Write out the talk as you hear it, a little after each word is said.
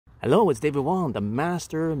Hello, it's David Wong, the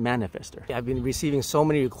Master Manifester. I've been receiving so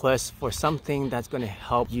many requests for something that's going to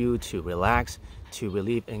help you to relax, to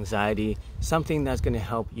relieve anxiety, something that's going to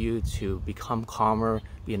help you to become calmer,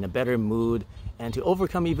 be in a better mood, and to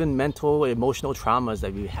overcome even mental, emotional traumas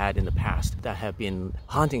that you had in the past that have been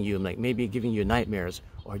haunting you, like maybe giving you nightmares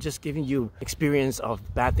or just giving you experience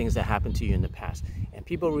of bad things that happened to you in the past. And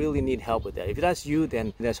people really need help with that. If that's you,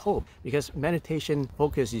 then there's hope, because meditation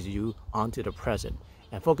focuses you onto the present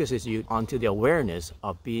and focuses you onto the awareness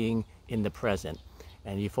of being in the present.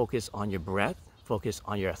 And you focus on your breath, focus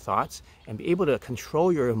on your thoughts, and be able to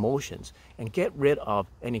control your emotions and get rid of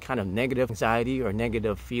any kind of negative anxiety or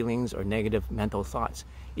negative feelings or negative mental thoughts.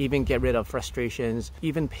 Even get rid of frustrations,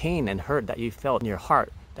 even pain and hurt that you felt in your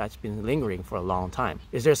heart that's been lingering for a long time.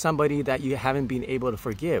 Is there somebody that you haven't been able to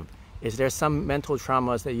forgive? Is there some mental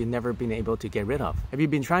traumas that you've never been able to get rid of? Have you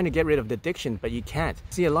been trying to get rid of the addiction, but you can't?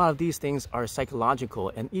 See, a lot of these things are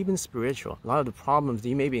psychological and even spiritual. A lot of the problems that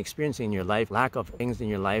you may be experiencing in your life, lack of things in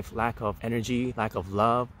your life, lack of energy, lack of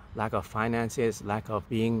love, lack of finances, lack of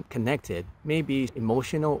being connected, may be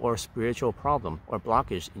emotional or spiritual problem or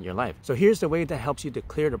blockage in your life. So here's the way that helps you to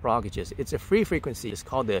clear the blockages. It's a free frequency. It's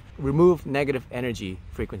called the Remove Negative Energy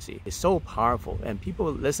frequency. It's so powerful, and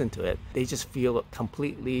people listen to it, they just feel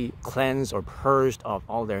completely cleansed or purged of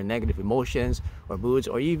all their negative emotions or moods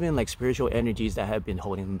or even like spiritual energies that have been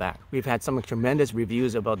holding them back. We've had some tremendous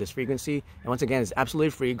reviews about this frequency, and once again, it's absolutely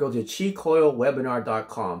free. Go to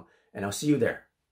chicoilwebinar.com and I'll see you there.